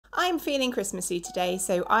I'm feeling Christmassy today,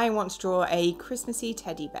 so I want to draw a Christmassy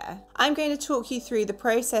teddy bear. I'm going to talk you through the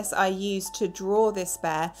process I used to draw this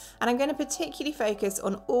bear, and I'm going to particularly focus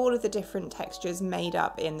on all of the different textures made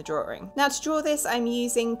up in the drawing. Now to draw this, I'm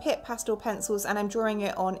using PITT Pastel pencils and I'm drawing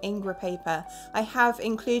it on Ingra paper. I have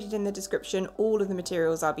included in the description all of the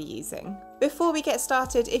materials I'll be using. Before we get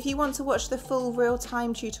started, if you want to watch the full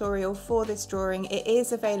real-time tutorial for this drawing, it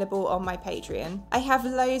is available on my Patreon. I have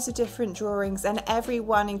loads of different drawings and every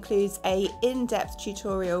one includes a in-depth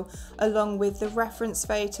tutorial along with the reference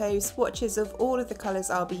photos, swatches of all of the colours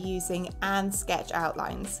I'll be using and sketch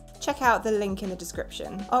outlines. Check out the link in the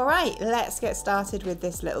description. Alright, let's get started with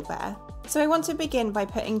this little bear. So I want to begin by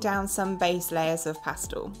putting down some base layers of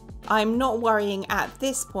pastel. I'm not worrying at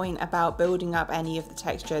this point about building up any of the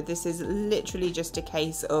texture. This is literally just a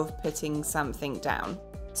case of putting something down.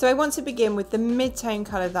 So I want to begin with the mid-tone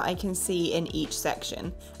colour that I can see in each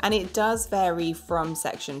section, and it does vary from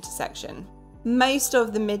section to section. Most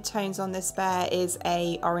of the mid-tones on this bear is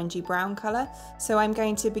a orangey brown colour, so I'm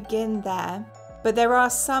going to begin there. But there are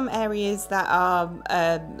some areas that are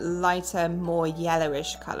a lighter, more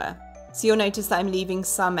yellowish colour. So you'll notice that I'm leaving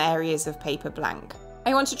some areas of paper blank.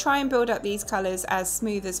 I want to try and build up these colours as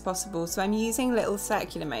smooth as possible, so I'm using little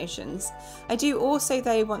circular motions. I do also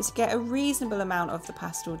though want to get a reasonable amount of the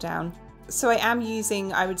pastel down, so I am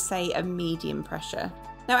using, I would say, a medium pressure.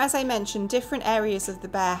 Now as I mentioned, different areas of the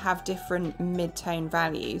bear have different mid-tone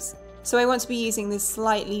values. So I want to be using this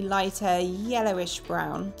slightly lighter yellowish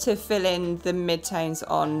brown to fill in the mid-tones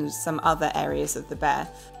on some other areas of the bear.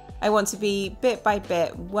 I want to be bit by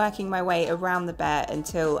bit working my way around the bear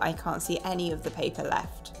until I can't see any of the paper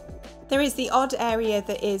left. There is the odd area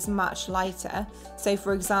that is much lighter, so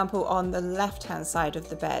for example on the left hand side of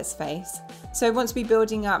the bear's face. So I want to be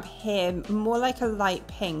building up here more like a light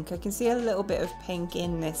pink. I can see a little bit of pink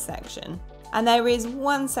in this section. And there is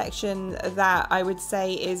one section that I would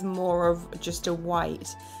say is more of just a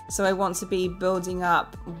white. So I want to be building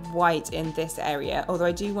up white in this area, although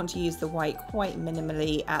I do want to use the white quite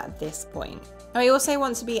minimally at this point. I also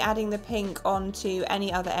want to be adding the pink onto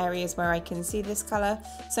any other areas where I can see this colour.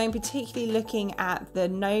 So I'm particularly looking at the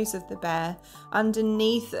nose of the bear,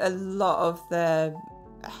 underneath a lot of the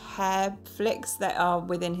hair flicks that are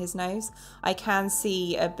within his nose. I can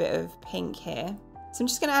see a bit of pink here. So I'm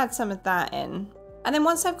just going to add some of that in. And then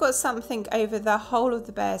once I've got something over the whole of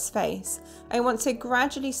the bear's face, I want to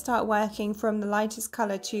gradually start working from the lightest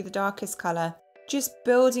colour to the darkest colour, just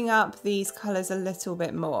building up these colours a little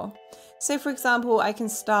bit more. So for example, I can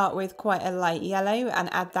start with quite a light yellow and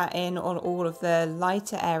add that in on all of the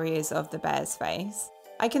lighter areas of the bear's face.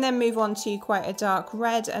 I can then move on to quite a dark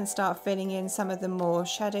red and start filling in some of the more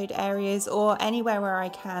shadowed areas, or anywhere where I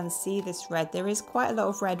can see this red. There is quite a lot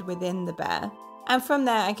of red within the bear. And from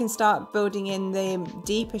there I can start building in the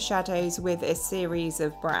deeper shadows with a series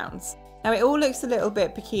of browns. Now it all looks a little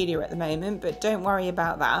bit peculiar at the moment, but don't worry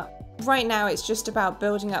about that. Right now it's just about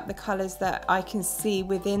building up the colours that I can see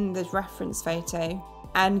within the reference photo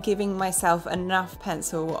and giving myself enough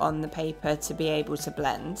pencil on the paper to be able to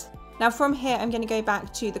blend. Now from here I'm going to go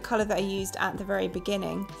back to the colour that I used at the very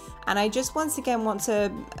beginning, and I just once again want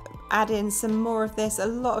to add in some more of this. A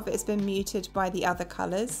lot of it has been muted by the other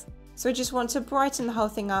colours. So I just want to brighten the whole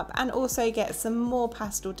thing up and also get some more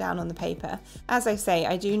pastel down on the paper. As I say,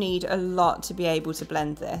 I do need a lot to be able to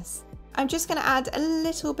blend this. I'm just going to add a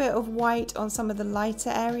little bit of white on some of the lighter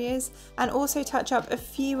areas and also touch up a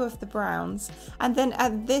few of the browns. And then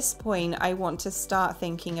at this point, I want to start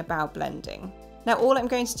thinking about blending. Now all I'm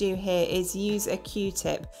going to do here is use a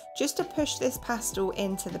Q-tip just to push this pastel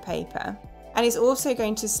into the paper. And it's also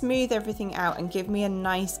going to smooth everything out and give me a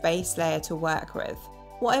nice base layer to work with.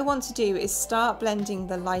 What I want to do is start blending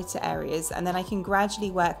the lighter areas, and then I can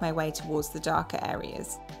gradually work my way towards the darker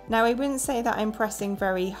areas. Now I wouldn't say that I'm pressing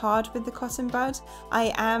very hard with the cotton bud.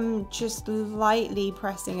 I am just lightly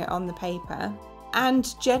pressing it on the paper.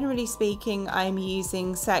 And generally speaking, I'm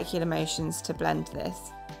using circular motions to blend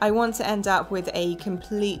this. I want to end up with a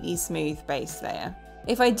completely smooth base layer.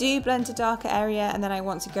 If I do blend a darker area and then I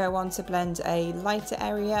want to go on to blend a lighter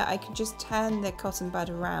area, I can just turn the cotton bud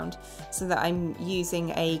around so that I'm using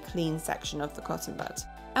a clean section of the cotton bud.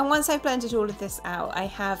 And once I've blended all of this out, I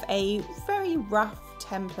have a very rough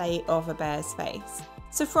template of a bear's face.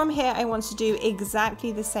 So from here I want to do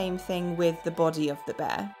exactly the same thing with the body of the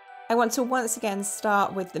bear. I want to once again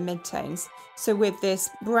start with the midtones. So with this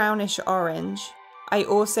brownish orange, I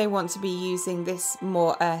also want to be using this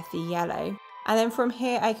more earthy yellow. And then from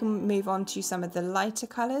here I can move on to some of the lighter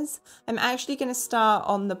colours. I'm actually going to start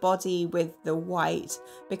on the body with the white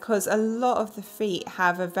because a lot of the feet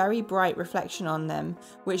have a very bright reflection on them,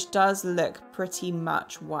 which does look pretty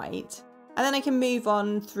much white. And then I can move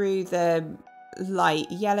on through the light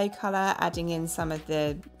yellow colour, adding in some of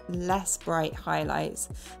the less bright highlights.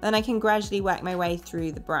 Then I can gradually work my way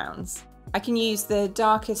through the browns. I can use the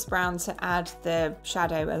darkest brown to add the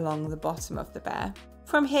shadow along the bottom of the bear.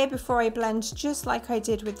 From here, before I blend, just like I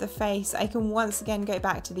did with the face, I can once again go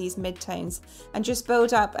back to these midtones and just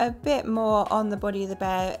build up a bit more on the body of the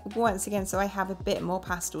bear once again, so I have a bit more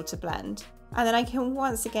pastel to blend. And then I can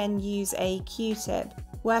once again use a Q-tip,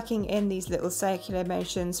 working in these little circular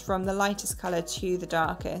motions from the lightest colour to the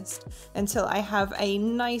darkest until I have a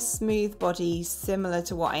nice smooth body similar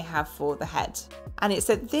to what I have for the head. And it's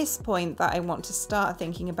at this point that I want to start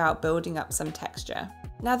thinking about building up some texture.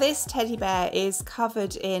 Now this teddy bear is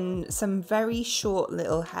covered in some very short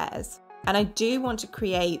little hairs, and I do want to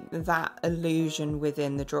create that illusion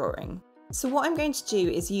within the drawing. So what I'm going to do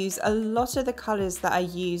is use a lot of the colours that I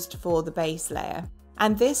used for the base layer.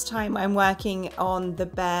 And this time I'm working on the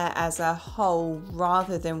bear as a whole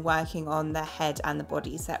rather than working on the head and the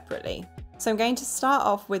body separately. So I'm going to start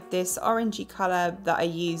off with this orangey colour that I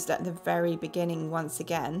used at the very beginning once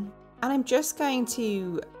again. And I'm just going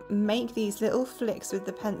to make these little flicks with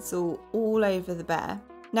the pencil all over the bear.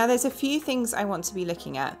 Now there's a few things I want to be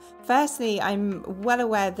looking at. Firstly, I'm well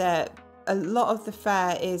aware that a lot of the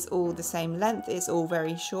fur is all the same length, it's all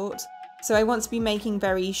very short. So I want to be making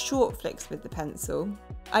very short flicks with the pencil.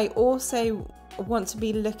 I also want to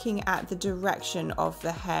be looking at the direction of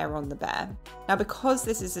the hair on the bear. Now because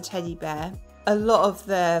this is a teddy bear, a lot of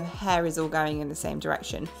the hair is all going in the same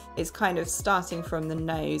direction. It's kind of starting from the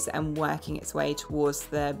nose and working its way towards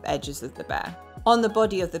the edges of the bear. On the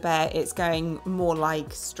body of the bear, it's going more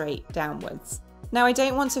like straight downwards. Now I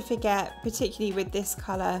don't want to forget, particularly with this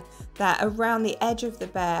colour, that around the edge of the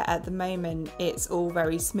bear at the moment it's all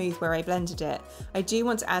very smooth where I blended it. I do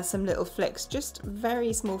want to add some little flicks, just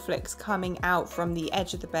very small flicks coming out from the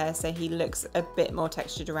edge of the bear so he looks a bit more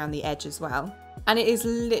textured around the edge as well. And it is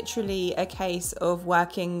literally a case of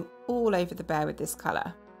working all over the bear with this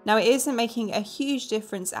colour. Now it isn't making a huge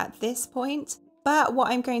difference at this point, but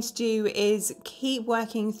what I'm going to do is keep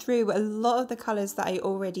working through a lot of the colours that I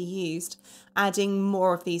already used, adding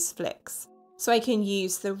more of these flicks. So I can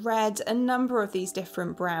use the red, a number of these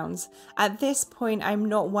different browns. At this point, I'm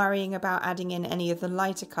not worrying about adding in any of the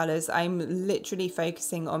lighter colours. I'm literally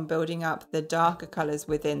focusing on building up the darker colours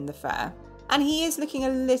within the fur. And he is looking a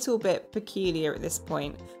little bit peculiar at this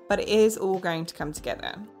point, but it is all going to come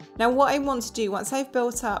together. Now what I want to do, once I've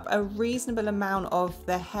built up a reasonable amount of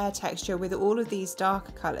the hair texture with all of these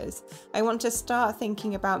darker colours, I want to start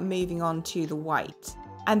thinking about moving on to the white.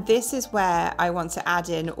 And this is where I want to add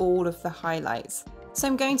in all of the highlights. So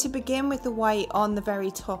I'm going to begin with the white on the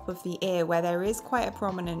very top of the ear where there is quite a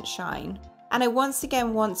prominent shine. And I once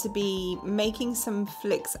again want to be making some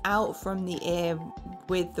flicks out from the ear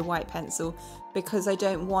with the white pencil because I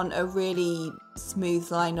don't want a really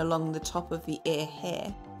smooth line along the top of the ear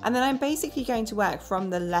here. And then I'm basically going to work from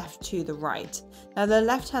the left to the right. Now the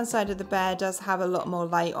left hand side of the bear does have a lot more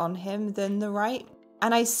light on him than the right.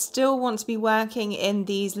 And I still want to be working in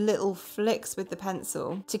these little flicks with the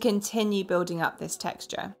pencil to continue building up this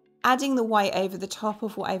texture. Adding the white over the top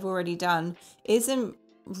of what I've already done isn't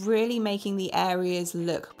really making the areas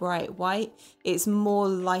look bright white, it's more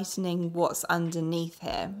lightening what's underneath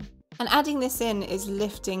here. And adding this in is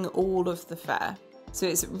lifting all of the fur. So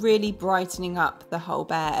it's really brightening up the whole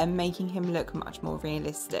bear and making him look much more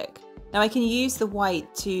realistic. Now I can use the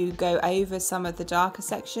white to go over some of the darker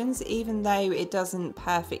sections, even though it doesn't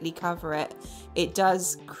perfectly cover it. It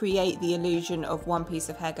does create the illusion of one piece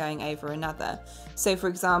of hair going over another. So for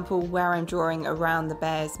example, where I'm drawing around the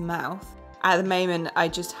bear's mouth, at the moment I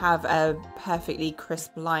just have a perfectly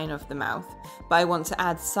crisp line of the mouth, but I want to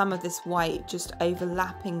add some of this white just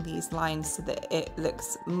overlapping these lines so that it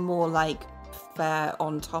looks more like fur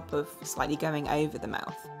on top of slightly going over the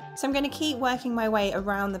mouth. So I'm going to keep working my way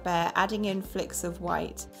around the bear, adding in flicks of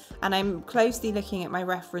white, and I'm closely looking at my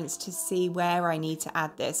reference to see where I need to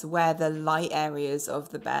add this, where the light areas of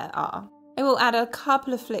the bear are. I will add a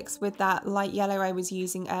couple of flicks with that light yellow I was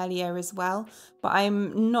using earlier as well, but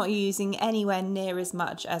I'm not using anywhere near as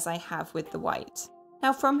much as I have with the white.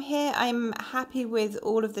 Now from here I'm happy with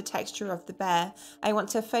all of the texture of the bear. I want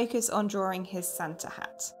to focus on drawing his Santa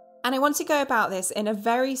hat. And I want to go about this in a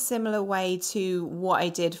very similar way to what I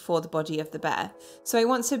did for the body of the bear. So I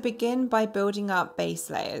want to begin by building up base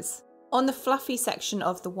layers. On the fluffy section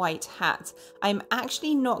of the white hat, I'm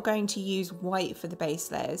actually not going to use white for the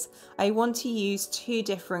base layers. I want to use two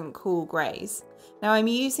different cool greys. Now I'm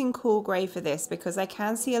using cool grey for this because I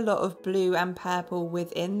can see a lot of blue and purple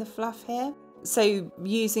within the fluff here. So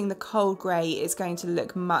using the cold grey is going to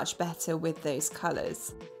look much better with those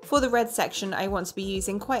colours. For the red section, I want to be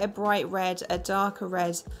using quite a bright red, a darker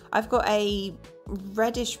red. I've got a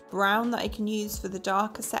reddish brown that I can use for the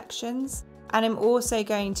darker sections. And I'm also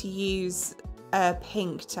going to use a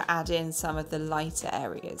pink to add in some of the lighter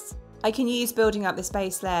areas. I can use building up this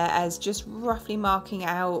base layer as just roughly marking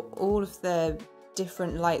out all of the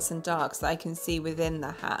different lights and darks that I can see within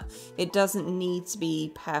the hat. It doesn't need to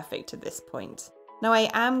be perfect at this point. Now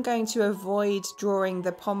I am going to avoid drawing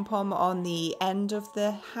the pom-pom on the end of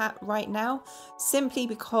the hat right now, simply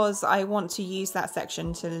because I want to use that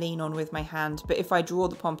section to lean on with my hand, but if I draw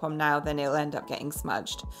the pom-pom now then it'll end up getting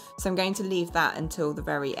smudged. So I'm going to leave that until the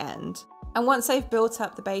very end. And once I've built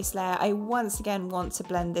up the base layer, I once again want to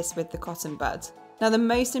blend this with the cotton bud. Now the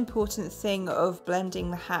most important thing of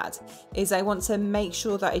blending the hat is I want to make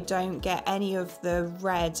sure that I don't get any of the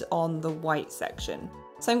red on the white section.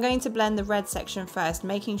 So I'm going to blend the red section first,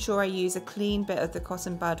 making sure I use a clean bit of the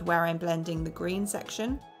cotton bud where I'm blending the green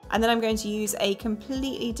section. And then I'm going to use a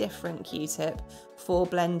completely different Q-tip for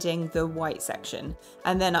blending the white section.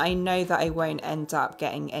 And then I know that I won't end up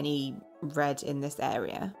getting any red in this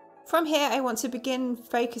area. From here, I want to begin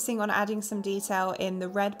focusing on adding some detail in the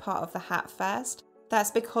red part of the hat first.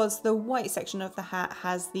 That's because the white section of the hat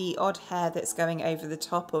has the odd hair that's going over the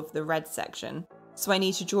top of the red section. So I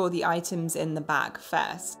need to draw the items in the back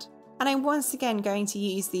first. And I'm once again going to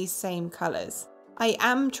use these same colours. I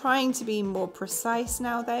am trying to be more precise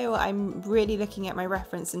now though. I'm really looking at my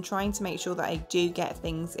reference and trying to make sure that I do get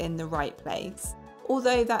things in the right place.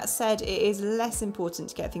 Although that said, it is less important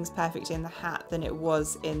to get things perfect in the hat than it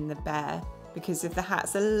was in the bear, because if the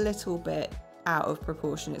hat's a little bit out of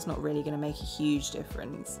proportion, it's not really going to make a huge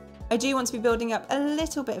difference. I do want to be building up a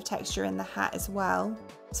little bit of texture in the hat as well,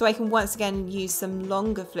 so I can once again use some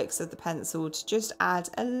longer flicks of the pencil to just add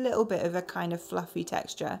a little bit of a kind of fluffy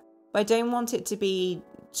texture. But I don't want it to be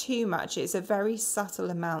too much. It's a very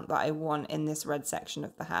subtle amount that I want in this red section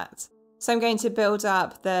of the hat. So I'm going to build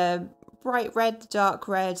up the bright red, dark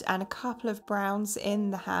red, and a couple of browns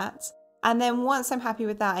in the hat. And then once I'm happy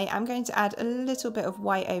with that, I am going to add a little bit of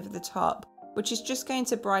white over the top, which is just going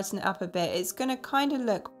to brighten it up a bit. It's going to kind of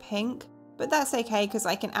look pink, but that's okay because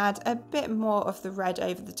I can add a bit more of the red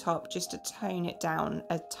over the top just to tone it down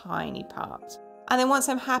a tiny part. And then once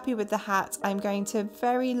I'm happy with the hat, I'm going to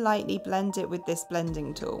very lightly blend it with this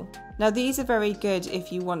blending tool. Now these are very good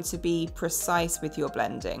if you want to be precise with your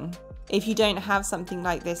blending. If you don't have something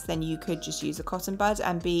like this, then you could just use a cotton bud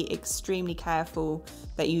and be extremely careful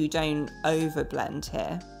that you don't over blend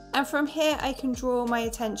here. And from here, I can draw my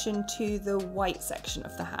attention to the white section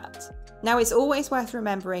of the hat. Now it's always worth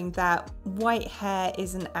remembering that white hair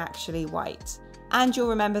isn't actually white. And you'll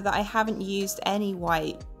remember that I haven't used any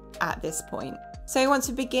white at this point. So I want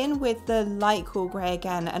to begin with the light cool grey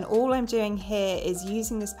again, and all I'm doing here is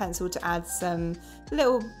using this pencil to add some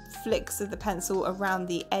little flicks of the pencil around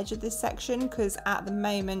the edge of this section, because at the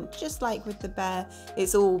moment, just like with the bear,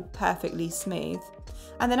 it's all perfectly smooth.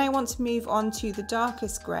 And then I want to move on to the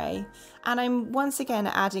darkest grey, and I'm once again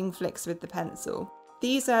adding flicks with the pencil.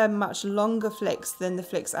 These are much longer flicks than the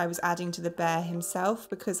flicks I was adding to the bear himself,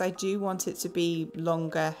 because I do want it to be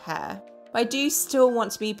longer hair. I do still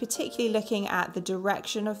want to be particularly looking at the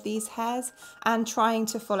direction of these hairs and trying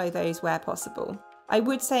to follow those where possible. I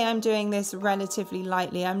would say I'm doing this relatively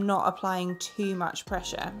lightly. I'm not applying too much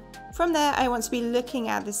pressure. From there, I want to be looking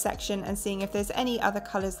at this section and seeing if there's any other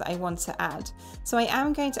colours that I want to add. So I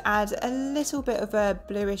am going to add a little bit of a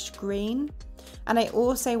bluish green, and I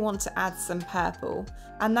also want to add some purple,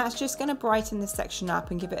 and that's just going to brighten this section up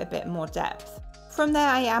and give it a bit more depth. From there,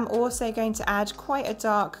 I am also going to add quite a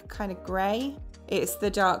dark kind of grey. It's the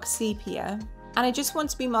dark sepia, and I just want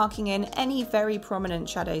to be marking in any very prominent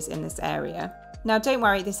shadows in this area. Now don't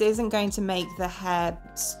worry, this isn't going to make the hair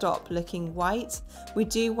stop looking white. We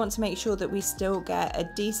do want to make sure that we still get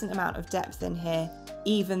a decent amount of depth in here,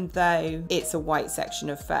 even though it's a white section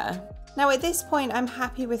of fur. Now at this point, I'm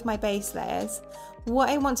happy with my base layers. What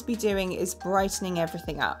I want to be doing is brightening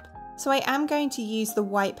everything up. So I am going to use the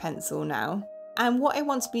white pencil now. And what I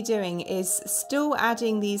want to be doing is still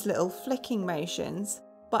adding these little flicking motions,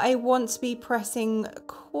 but I want to be pressing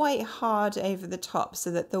quite hard over the top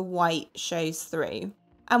so that the white shows through.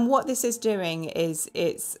 And what this is doing is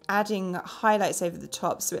it's adding highlights over the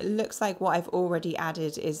top, so it looks like what I've already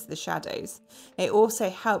added is the shadows. It also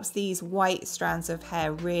helps these white strands of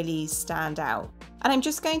hair really stand out. And I'm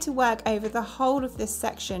just going to work over the whole of this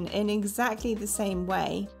section in exactly the same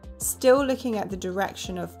way, still looking at the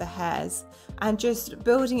direction of the hairs and just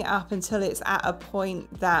building it up until it's at a point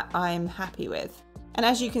that I'm happy with. And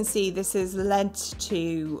as you can see, this has led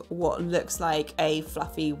to what looks like a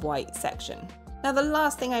fluffy white section. Now the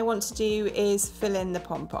last thing I want to do is fill in the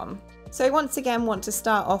pom-pom. So I once again want to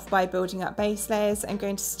start off by building up base layers. I'm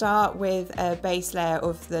going to start with a base layer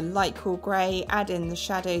of the light cool grey, add in the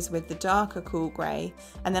shadows with the darker cool grey,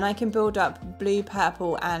 and then I can build up blue,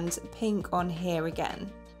 purple and pink on here again.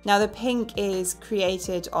 Now the pink is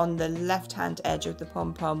created on the left-hand edge of the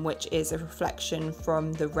pom-pom, which is a reflection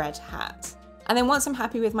from the red hat. And then once I'm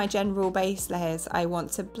happy with my general base layers, I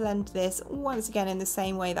want to blend this once again in the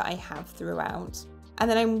same way that I have throughout. And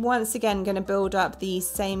then I'm once again going to build up these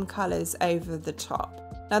same colours over the top.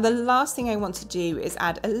 Now the last thing I want to do is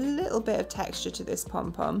add a little bit of texture to this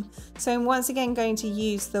pom-pom. So I'm once again going to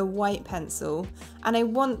use the white pencil, and I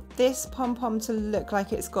want this pom-pom to look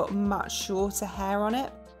like it's got much shorter hair on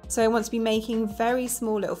it. So I want to be making very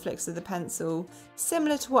small little flicks of the pencil,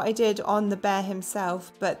 similar to what I did on the bear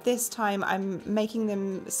himself, but this time I'm making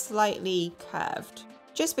them slightly curved,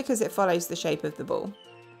 just because it follows the shape of the ball.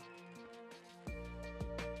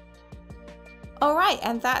 Alright,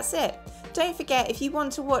 and that's it. Don't forget, if you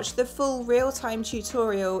want to watch the full real-time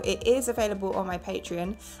tutorial, it is available on my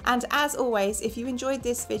Patreon. And as always, if you enjoyed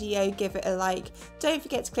this video, give it a like. Don't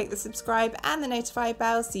forget to click the subscribe and the notify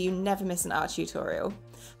bell so you never miss an art tutorial.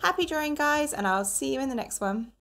 Happy drawing, guys, and I'll see you in the next one.